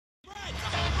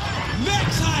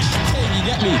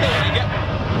get me?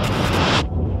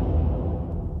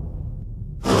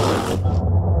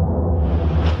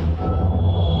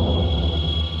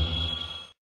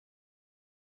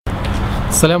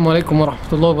 Assalamu alaikum wa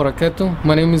rahmatullahi wa barakatuh.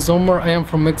 My name is Umar. I am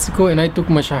from Mexico and I took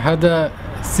my Shahada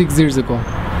 6 years ago.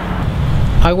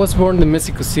 I was born in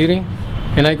Mexico City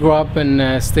and I grew up in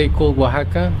a state called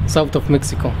Oaxaca, south of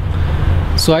Mexico.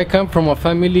 So I come from a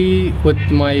family with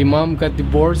my mom got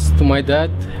divorced to my dad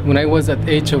when I was at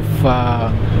the age of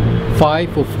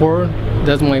 5 or 4.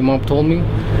 That's what my mom told me.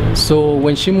 So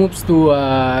when she moves to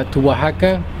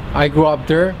Oaxaca, I grew up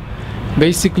there.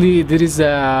 Basically, there is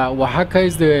Oaxaca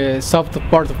is the south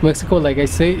part of Mexico, like I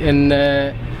say, and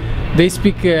they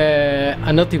speak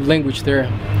a native language there.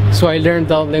 So I learned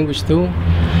that language too,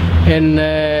 and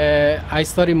I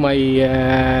studied my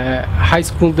high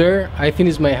school there. I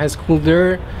finished my high school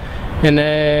there, and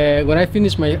when I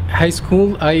finished my high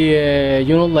school, I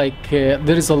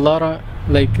there is a lot of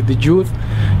like the youth,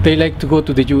 they like to go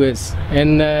to the US,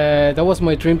 and that was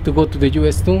my dream to go to the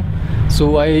US too.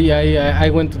 So I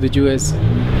went to the US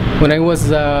when I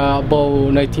was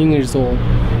about 19 years old.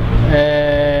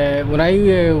 When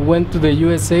I went to the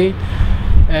USA,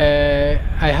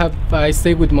 I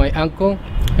stayed with my uncle,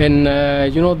 and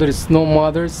there is no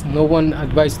mothers, no one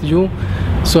advised you.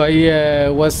 So I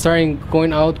was starting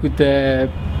going out with the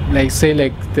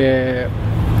the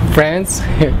friends.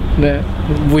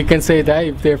 We can say that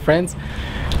if they're friends,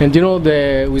 and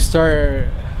we start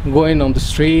going on the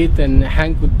street and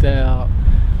hang with a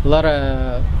lot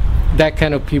of that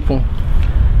kind of people.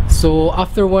 So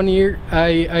after 1 year,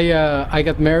 I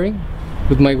got married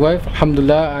with my wife.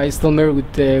 Alhamdulillah, I still married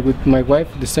with my wife,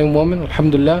 the same woman.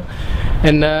 Alhamdulillah,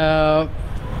 and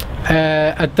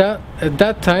at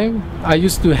that time, I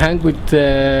used to hang with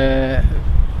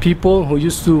people who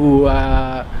used to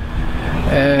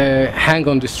hang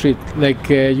on the street, like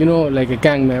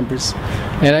gang members.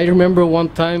 And I remember one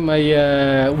time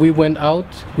we went out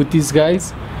with these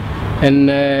guys, and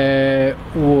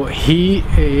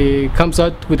he comes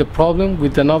out with a problem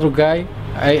with another guy,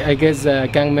 I guess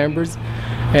gang members,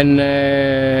 and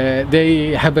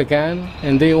they have a gun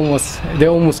and they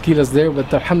almost kill us there.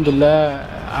 But alhamdulillah,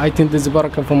 I think there's a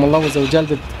barakah from Allah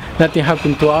that nothing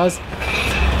happened to us.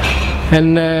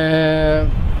 And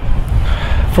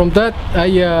from that,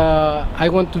 I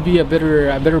want to be a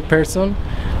better person,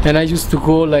 and I used to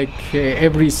go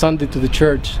every Sunday to the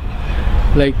church.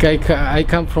 Like I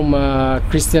come from a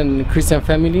Christian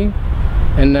family,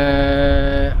 and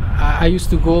I used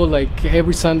to go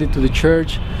every Sunday to the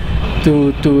church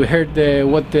to hear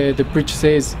what the preacher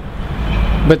says.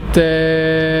 But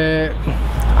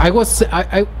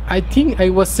I think I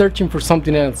was searching for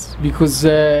something else, because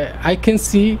I can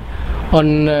see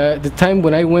on the time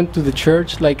when I went to the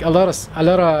church, a lot of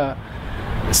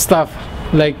stuff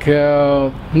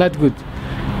not good.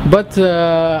 But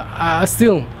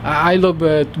still, I love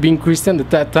being Christian at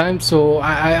that time, so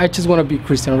I just want to be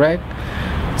Christian, right?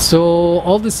 So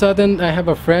all of a sudden, I have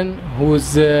a friend who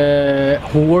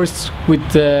works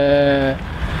with a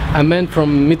man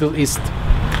from Middle East,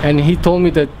 and he told me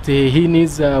that he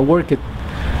needs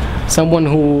someone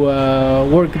who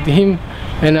work with him,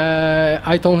 and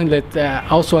I told him that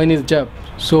also I need a job.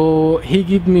 So he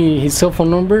gave me his cell phone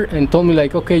number and told me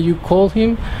okay, you call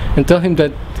him and tell him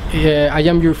that I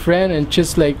am your friend, and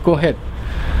just go ahead.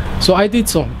 So I did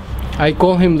so. I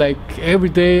call him every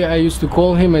day. I used to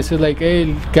call him. I said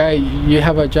hey guy, you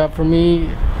have a job for me?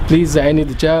 Please, I need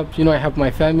a job. I have my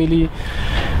family.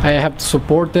 I have to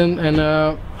support them. And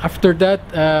after that,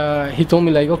 he told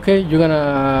me okay, you're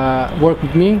gonna work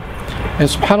with me. And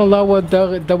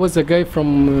subhanallah, that was a guy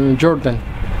from Jordan.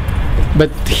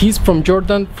 But he's from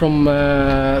Jordan, from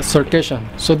Circassian.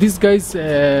 So these guys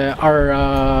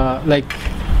are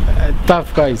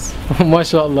tough guys,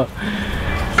 mashallah.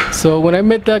 So when I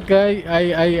met that guy,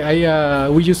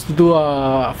 we used to do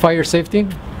fire safety.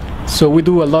 So we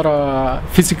do a lot of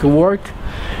physical work,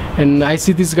 and I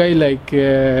see this guy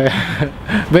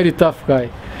very tough guy.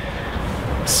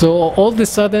 So all of a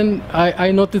sudden,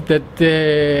 I noticed that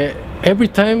every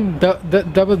time that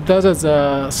does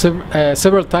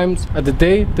several times at the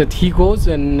day that he goes,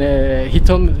 and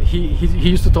he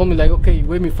used to tell me okay,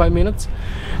 wait me 5 minutes,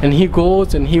 and he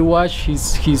goes and he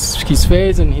washes his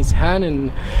face and his hand,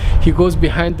 and he goes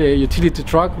behind the utility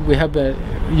truck. We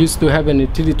used to have an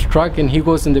utility truck, and he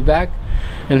goes in the back,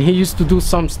 and he used to do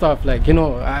some stuff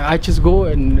I just go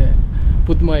and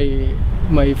put my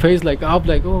face up,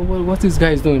 oh, what this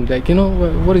guy is doing,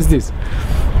 what is this?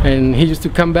 And he used to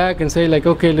come back and say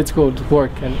okay, let's go to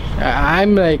work. And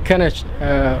I'm kind of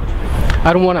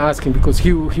I don't want to ask him, because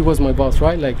he was my boss,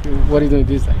 right? What are you doing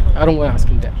this? I don't want to ask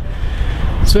him that.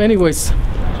 So anyways,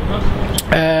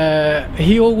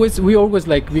 we always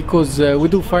like, because we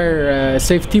do fire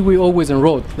safety, we always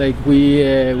enroll, like we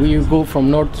go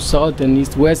from north to south and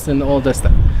east west and all that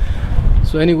stuff.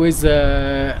 So anyways,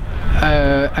 I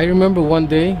remember one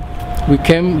day we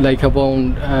came like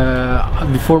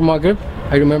about before Maghrib.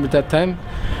 I remember that time,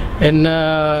 and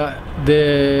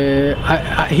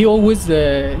he always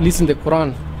listened to the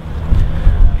Quran.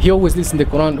 He always listened to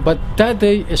the Quran, but that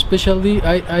day especially,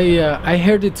 I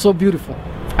heard it so beautiful.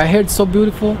 I heard so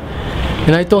beautiful,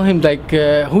 and I told him like,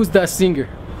 who's that singer?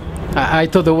 I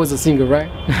thought there was a singer,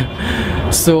 right?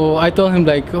 So I told him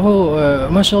like, oh,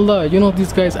 mashallah, you know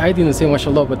these guys. I didn't say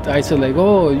mashallah, but I said like,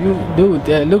 oh, you dude,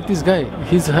 look, this guy,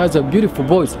 he has a beautiful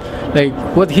voice. Like,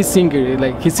 what he's singing?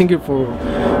 Like, he's singing for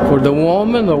the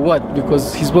woman or what?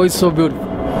 Because his voice is so beautiful.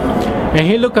 And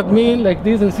he looked at me like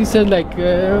this, and he said like,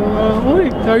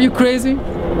 are you crazy?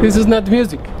 This is not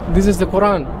music. This is the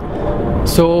Quran.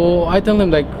 So I tell him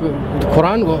like, the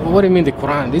Quran? What do you mean the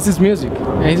Quran? This is music.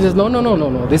 And he says, no.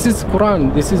 This is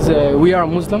Quran. This is we are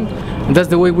Muslim, and that's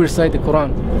the way we recite the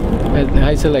Quran. And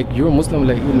I said like, you're a Muslim?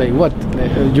 Like what?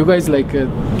 Like, you guys like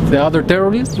the other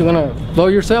terrorists? You're gonna blow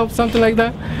yourself, something like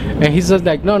that? And he says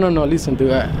like, no. Listen to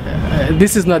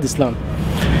this is not Islam.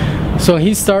 So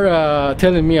he started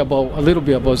telling me about a little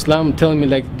bit about Islam, telling me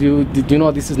like, did you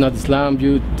know this is not Islam?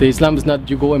 The Islam is not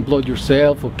you go and blow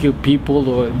yourself or kill people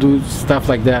or do stuff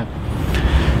like that.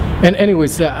 And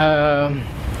anyways,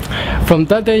 from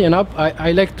that day and up,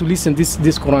 I like to listen this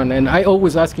Quran, and I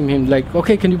always asking him like,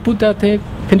 okay, can you put that tape?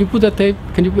 Can you put that tape?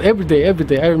 Can you put every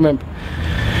day? I remember.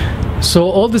 So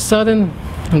all of a sudden,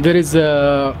 there is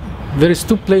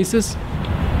 2 places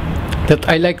that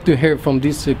I like to hear from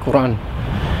this Quran.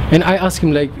 And I asked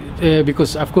him like,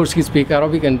 because of course he speaks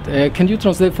Arabic, and can you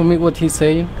translate for me what he's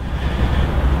saying?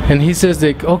 And he says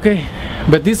like, okay,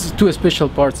 but this is 2 special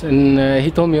parts. And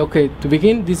he told me, okay, to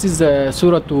begin, this is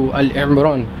Surah to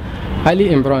Al-Imran, Ali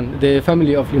Imran, the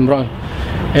family of Imran.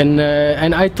 And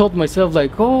I thought myself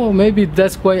like, oh, maybe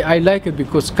that's why I like it,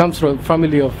 because it comes from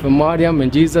family of Maryam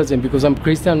and Jesus, and because I'm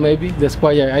Christian, maybe that's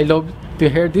why I love to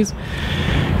hear this.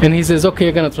 And he says, okay,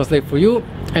 I'm gonna translate for you.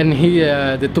 And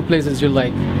the 2 places you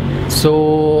like.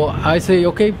 So I say,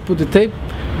 okay, put the tape.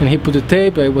 And he put the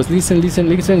tape. I was listening.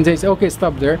 And they say, okay,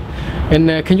 stop there.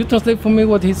 And can you translate for me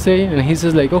what he's saying? And he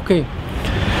says like, okay.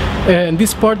 And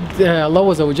this part, Allah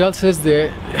Azza wa Jal says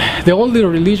the only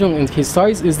religion in his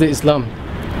eyes is the Islam.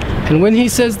 And when he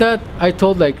says that, I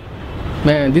thought like,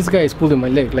 man, this guy is pulling my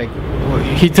leg. Like,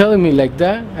 he telling me like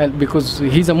that, and because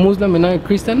he's a Muslim and I'm a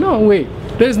Christian? No way.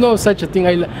 There's no such a thing.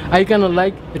 I kind of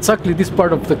like exactly this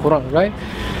part of the Quran, right?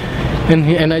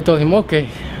 And I told him, okay,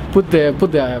 put it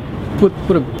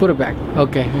back.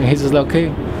 Okay. And he says,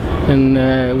 okay. And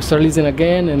we start listening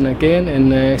again and again.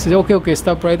 And he says, okay,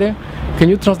 stop right there. Can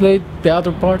you translate the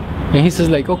other part? And he says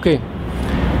like, okay,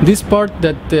 this part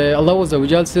that Allah Azza wa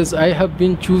Jal says, I have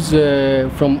been chosen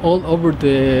from all over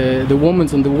the women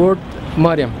in the world,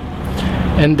 Maryam.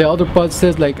 And the other part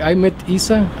says like, I met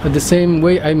Isa the same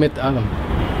way I met Adam.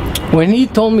 When he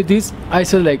told me this, I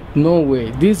said like, no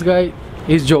way, this guy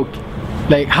is joking.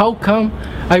 Like, how come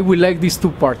I will like these 2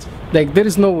 parts? Like, there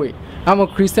is no way. I'm a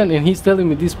Christian and he's telling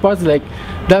me these parts, like,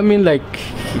 that means like,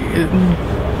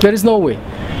 there is no way.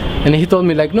 And he told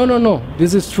me like, no,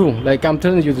 this is true. Like, I'm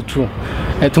telling you the truth.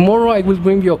 And tomorrow I will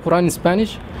bring you a Quran in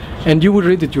Spanish and you will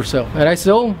read it yourself. And I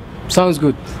said, oh, sounds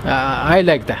good. I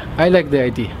like that. I like the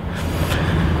idea.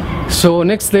 So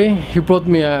next day he brought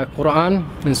me a Quran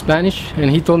in Spanish, and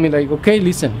he told me like, okay,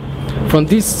 listen, from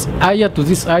this ayah to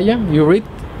this ayah you read,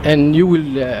 and you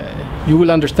will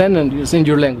understand, and it's in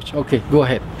your language. Okay, go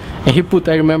ahead. And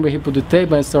I remember he put the tape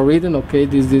and I started reading. Okay,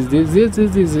 this.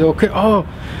 Okay, oh,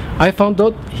 I found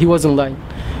out he wasn't lying.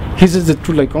 He says the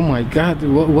truth. Like, oh my God,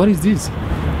 what is this?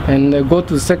 And I go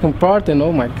to the second part, and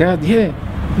oh my God,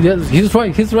 yes, he's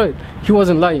right. He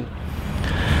wasn't lying.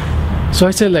 So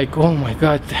I said like, oh my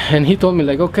God. And he told me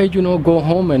like, okay, go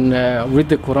home and read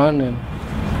the Quran and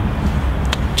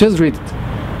just read it.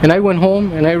 And I went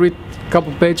home and I read a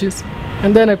couple pages,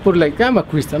 and then I put like, I'm a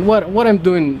Christian, what I'm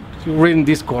doing reading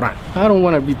this Quran? I don't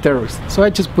want to be terrorist. So I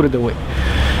just put it away.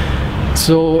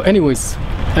 So anyways,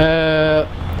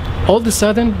 all of a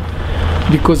sudden,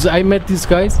 because I met these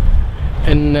guys,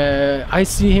 and I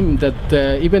see him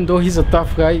that even though he's a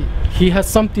tough guy, he has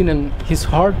something in his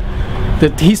heart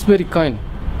that he's very kind.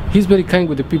 He's very kind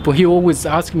with the people. He always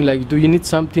asks me like, do you need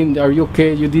something? Are you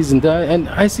okay? You this and that. And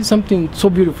I see something so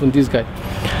beautiful in this guy.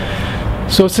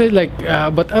 So I say like,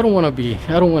 but I don't want to be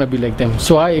like them.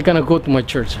 So I gonna go to my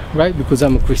church, right? Because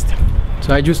I'm a Christian.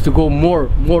 So I used to go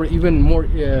even more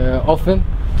often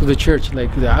to the church.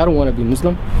 Like, I don't want to be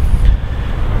Muslim.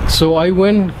 So I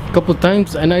went a couple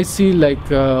times, and I see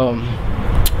like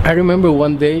I remember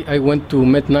one day I went to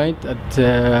midnight at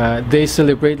they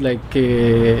celebrate like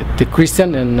the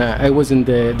Christian, and I was in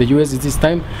the US at this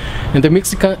time, and the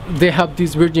Mexican, they have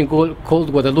this virgin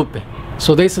called Guadalupe.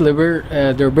 So they celebrate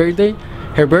her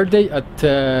birthday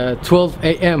at 12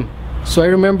 a.m. So I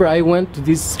remember I went to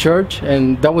this church,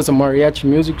 and that was a mariachi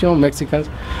music, you know, Mexicans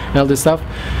and all this stuff.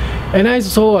 And I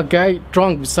saw a guy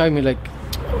drunk beside me, like,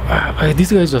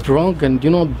 this guy is drunk, and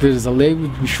you know, there's a lady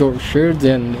with short shirt,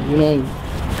 and you know,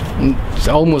 it's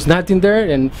almost nothing there,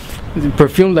 and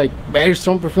perfume, like very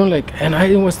strong perfume, like. And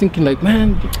I was thinking, like,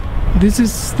 man, this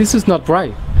is not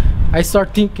right. I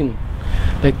start thinking,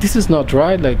 like, this is not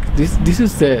right, like this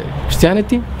is the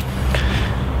Christianity.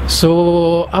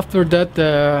 So after that,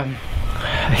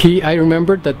 I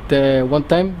remembered that one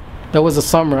time, that was a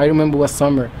summer, I remember it was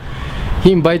summer,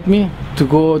 he invited me to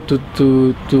go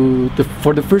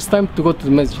for the first time to go to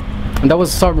the masjid, and that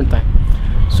was summertime.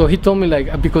 So he told me,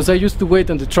 like, because I used to wait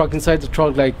on the truck, inside the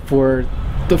truck, like for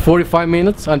the 45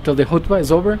 minutes until the khutbah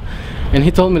is over, and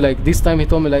he told me, like, this time he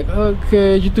told me, like,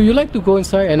 okay, do you like to go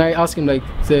inside? And I asked him, like,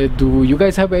 do you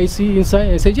guys have AC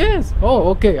inside? I said yes. Oh,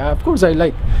 okay, of course I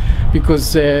like,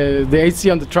 because the AC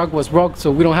on the truck was broke, so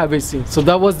we don't have AC. So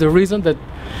that was the reason that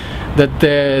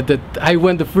I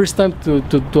went the first time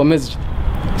to a masjid.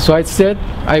 So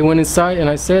I went inside, and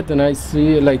I said, and I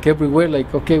see, like, everywhere,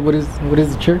 like, okay, what is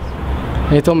the church?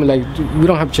 And he told me, like, we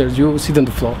don't have chairs, you sit on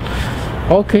the floor.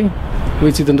 Okay,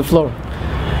 we sit on the floor.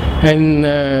 And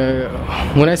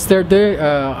when I stared there,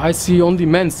 I see only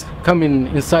men's coming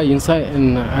inside,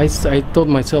 and I told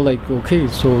myself, like, okay,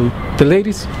 so the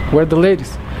ladies, where are the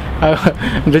ladies?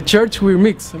 The church, we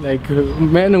mix, like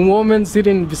men and women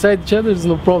sitting beside each other, is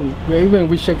no problem. Even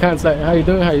we shake hands, like, how you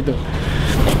doing, how you doing?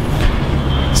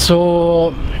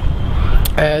 So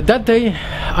that day,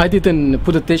 I didn't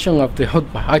put attention of the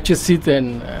khutbah. I just sit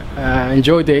and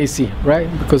enjoy the AC, right?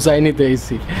 Because I need the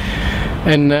AC.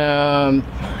 And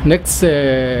next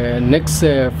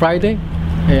Friday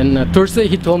and Thursday,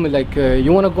 he told me, like,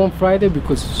 you want to go on Friday,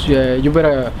 because you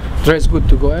better dress good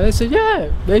to go. And I said, yeah,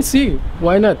 AC,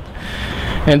 why not?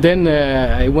 And then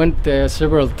I went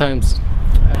several times,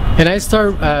 and I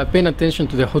started paying attention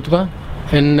to the khutbah.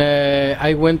 And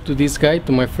I went to this guy,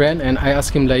 to my friend, and I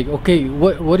asked him, like, okay,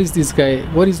 what is this guy,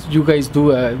 what is you guys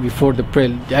do before the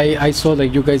prayer? I saw,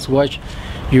 like, you guys wash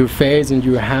your face and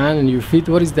your hand and your feet,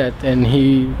 what is that? And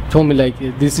he told me, like,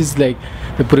 this is like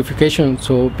the purification,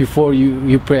 so before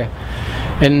you pray.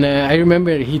 And I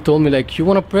remember he told me, like, you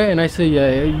want to pray? And I said,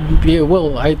 yeah,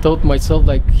 well, I thought myself,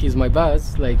 like, he's my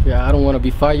boss, like, I don't want to be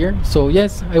fired, so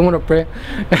yes, I want to pray.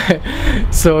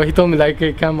 So he told me, like,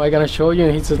 hey, come, I'm gonna show you.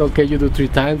 And he said, okay, you do 3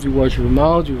 times, you wash your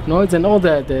mouth, your nose, and all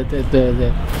the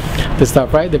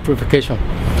stuff, right, the purification.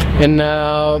 And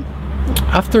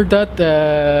after that,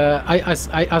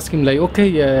 I asked him, like,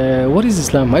 okay, what is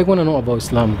Islam? I want to know about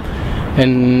Islam.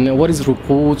 And what is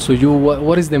ruku? So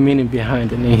what is the meaning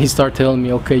behind it? And he started telling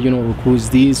me, okay, you know, ruku is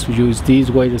this, you use this,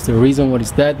 what is the reason, what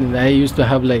is that? And I used to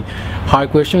have, like, hard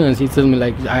questions, and he told me,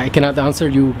 like, I cannot answer,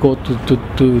 you go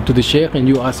to the sheikh and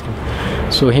you ask him.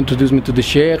 So he introduced me to the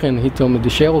sheikh, and he told me, the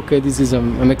sheikh, okay, this is a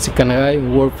Mexican guy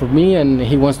who worked for me, and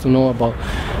he wants to know about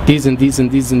these and these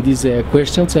and these and these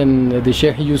questions, and the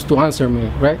sheikh used to answer me,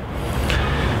 right?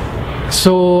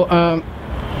 So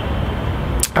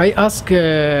I asked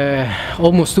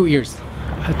almost 2 years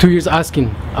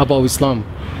asking about Islam.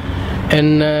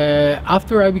 And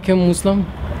after I became Muslim,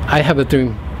 I have a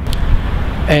dream,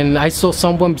 and I saw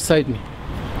someone beside me.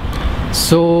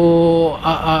 So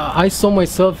I saw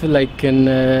myself, like, in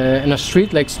a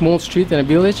street, like small street in a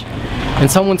village,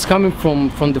 and someone's coming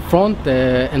from the front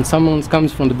and someone's coming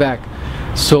from the back.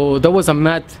 So there was a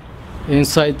mat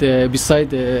inside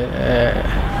beside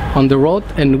on the road,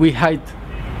 and we hide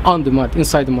on the mat,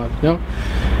 inside the mat, you know.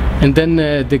 And then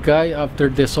the guy, after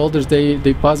the soldiers,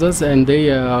 they pass us, and the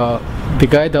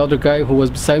other guy who was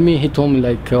beside me, he told me,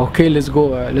 like, okay, let's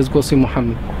go see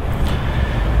Muhammad.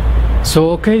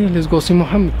 So okay, let's go see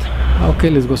Muhammad.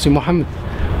 Okay, let's go see Muhammad.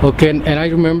 Okay, and I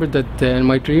remember that in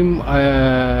my dream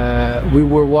we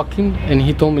were walking, and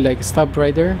he told me, like, stop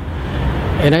right there.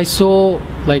 And I saw,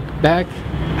 like, back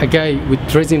a guy with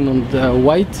dressing on the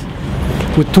white,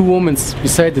 with 2 women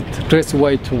beside it, dressed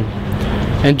white too.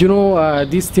 And you know,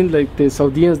 this thing, like the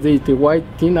Saudians, the white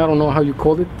thing, I don't know how you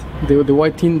call it, the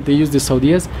white thing they use the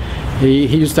Saudians. He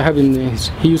used to have it in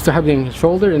his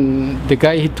shoulder, and the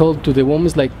guy, he told to the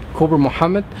woman like, cover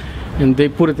Muhammad, and they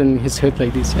put it in his head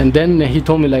like this. And then he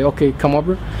told me like, okay, come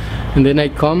over. And then I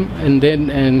come, and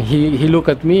he looked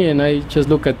at me, and I just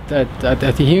look at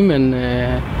him. And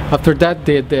after that,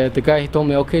 the guy, he told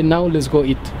me, okay, now let's go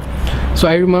eat. So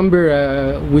I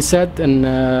remember we sat in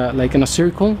like in a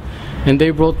circle, and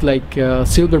they brought like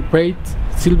silver plates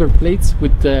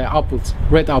with apples,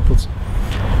 red apples,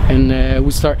 and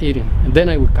we start eating. And then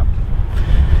I woke up.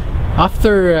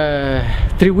 After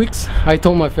 3 weeks, I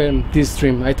told my friend this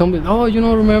dream. I told him, oh, you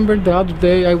know, remember the other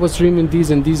day I was dreaming this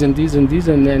and this and this and this,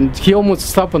 and then he almost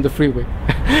stopped on the freeway.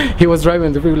 He was driving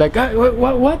on the freeway like, ah,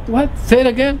 what? Say it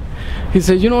again. He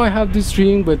said, you know, I have this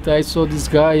dream, but I saw this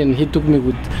guy, and he took me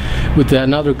with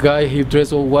another guy. He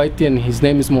dressed all white, and his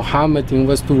name is Muhammad, and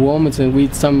was 2 women, and we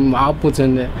eat some apples.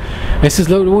 And I says,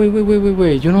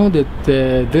 wait, you know that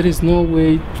there is no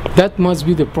way, that must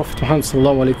be the Prophet Muhammad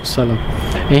sallallahu alaihi wasallam.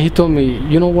 And he told me,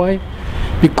 you know why?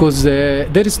 Because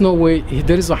there is no way,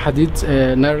 there is a hadith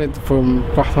narrated from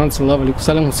Prophet Muhammad sallallahu alaihi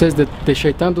wasallam who says that the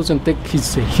shaitan doesn't take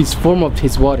his form of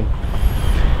his body.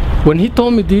 When he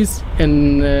told me this,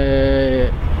 and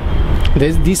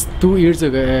these 2 years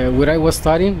ago, where I was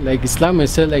studying like Islam, I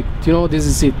said like, you know, this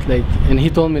is it. Like, and he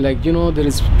told me like, you know, there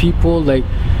is people like,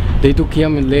 they do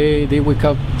qiyam al-layl, they wake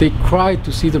up, they cry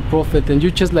to see the Prophet, and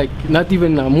you just like not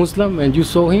even a Muslim, and you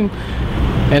saw him.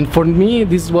 And for me,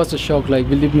 this was a shock. Like,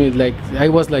 believe me, like I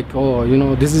was like, oh, you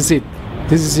know, this is it.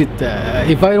 This is it.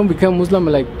 If I don't become Muslim,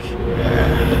 like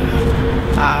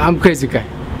I'm crazy guy.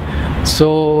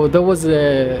 So that was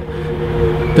the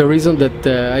reason that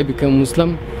I became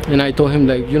Muslim. And I told him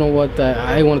like, you know what,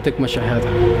 I want to take my shahada.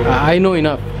 I know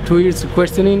enough. 2 years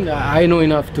questioning, I know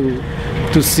enough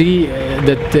to see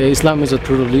that Islam is a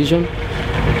true religion.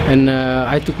 And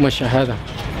I took my shahada.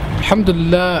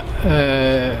 Alhamdulillah,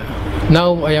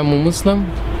 now I am a Muslim.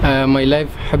 My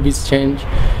life habits change,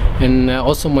 and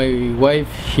also my wife,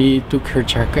 he took her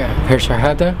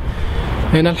shahada.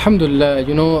 And Alhamdulillah,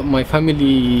 you know, my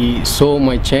family saw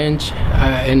my change,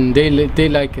 and they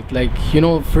like it. Like, you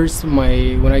know, first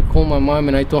when I called my mom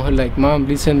and I told her like, Mom,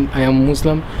 listen, I am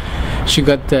Muslim, she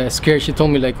got scared. She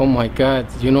told me like, oh my God,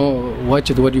 you know, watch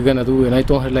it, what you gonna do? And I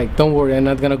told her like, don't worry, I'm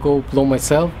not gonna go blow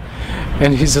myself.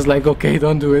 And he's just like, okay,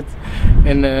 don't do it.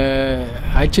 And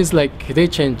I just like, they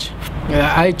change.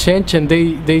 I change, and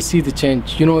they see the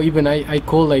change. You know, even I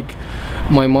call like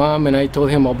my mom, and I told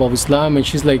him about Islam, and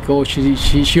she's like, oh,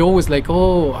 she always like,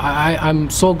 oh, I'm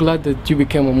so glad that you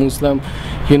became a Muslim.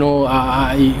 You know,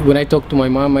 when I talk to my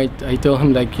mom, I tell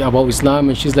him like about Islam,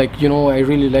 and she's like, you know, I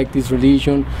really like this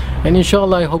religion, and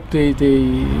inshallah I hope they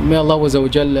may Allah Azza wa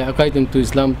Jalla guide them to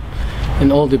Islam,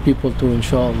 and all the people too,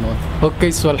 inshallah.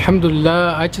 Okay, so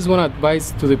Alhamdulillah, I just want to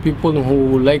advise to the people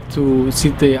who like to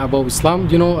see about Islam.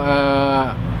 You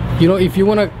know, if you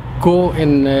want to go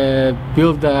and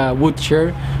build a wood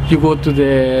chair, you go to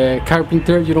the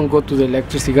carpenter, you don't go to the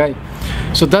electricity guy.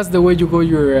 So that's the way you go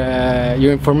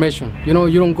your information. You know,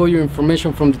 you don't go your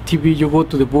information from the TV, you go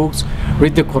to the books,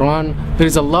 read the Quran. There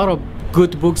is a lot of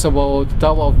good books about the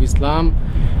Dawah of Islam,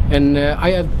 and I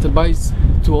advise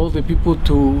to all the people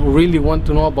to really want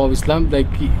to know about Islam, like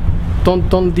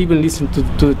don't even listen to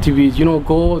the TV. You know,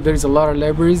 go, there is a lot of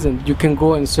libraries, and you can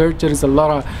go and search. There is a lot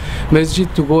of masjid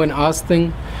to go and ask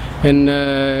things. And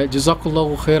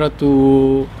Jazakallahu khaira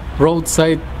to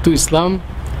Roadside to Islam,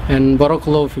 and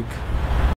Barakallahu Fik.